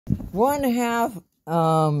Want to have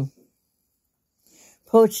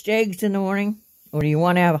poached eggs in the morning? Or do you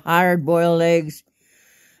want to have hard-boiled eggs?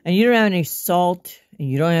 And you don't have any salt, and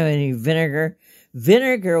you don't have any vinegar.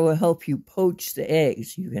 Vinegar will help you poach the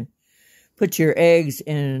eggs. You can put your eggs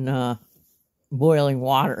in boiling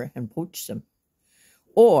water and poach them.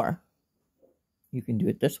 Or you can do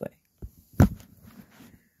it this way.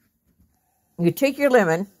 You take your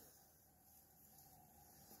lemon.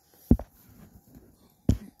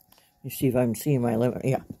 You see if I'm seeing my lemon.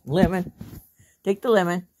 Yeah, lemon. Take the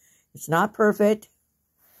lemon. It's not perfect.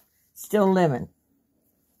 It's still lemon.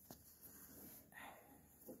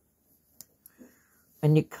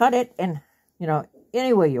 And you cut it in,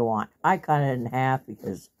 any way you want. I cut it in half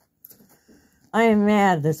because I am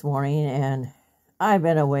mad this morning and I've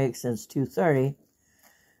been awake since 2:30.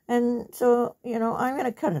 And so, I'm going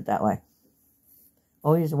to cut it that way.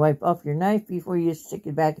 Always wipe off your knife before you stick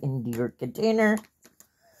it back into your container,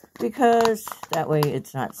 because that way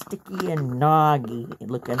it's not sticky and noggy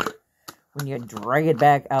looking when you drag it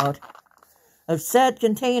back out of said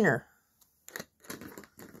container.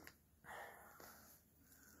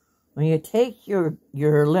 When you take your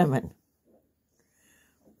lemon,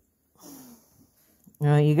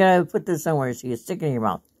 you gotta put this somewhere so you stick it in your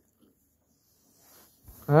mouth.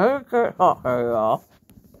 Okay, y'all.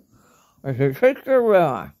 If you take your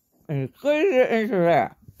lemon and you squeeze it into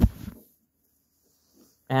there.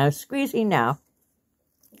 And I'm squeezing now.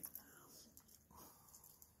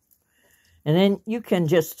 And then you can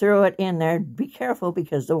just throw it in there. Be careful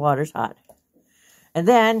because the water's hot. And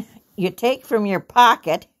then you take from your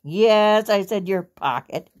pocket, yes, I said your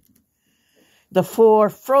pocket, the 4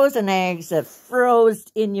 frozen eggs that froze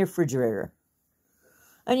in your refrigerator.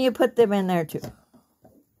 And you put them in there too.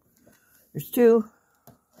 There's 2.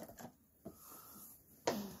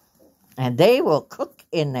 And they will cook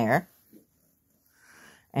in there.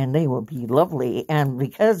 And they will be lovely. And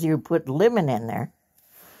because you put lemon in there,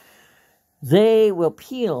 they will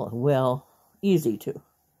peel well, easy too.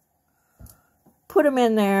 Put them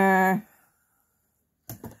in there.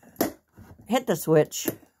 Hit the switch.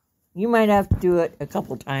 You might have to do it a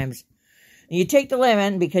couple times. And you take the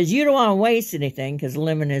lemon because you don't want to waste anything because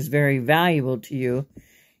lemon is very valuable to you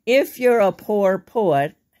if you're a poor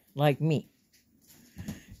poet like me.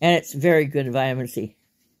 And it's very good vitamin C.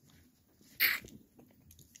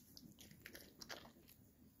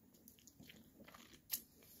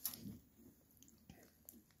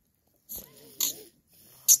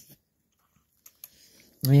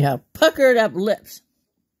 We have puckered up lips.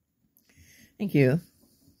 Thank you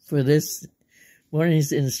for this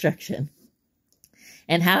morning's instruction.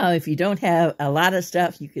 And how if you don't have a lot of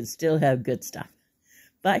stuff, you can still have good stuff.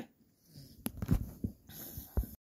 Bye.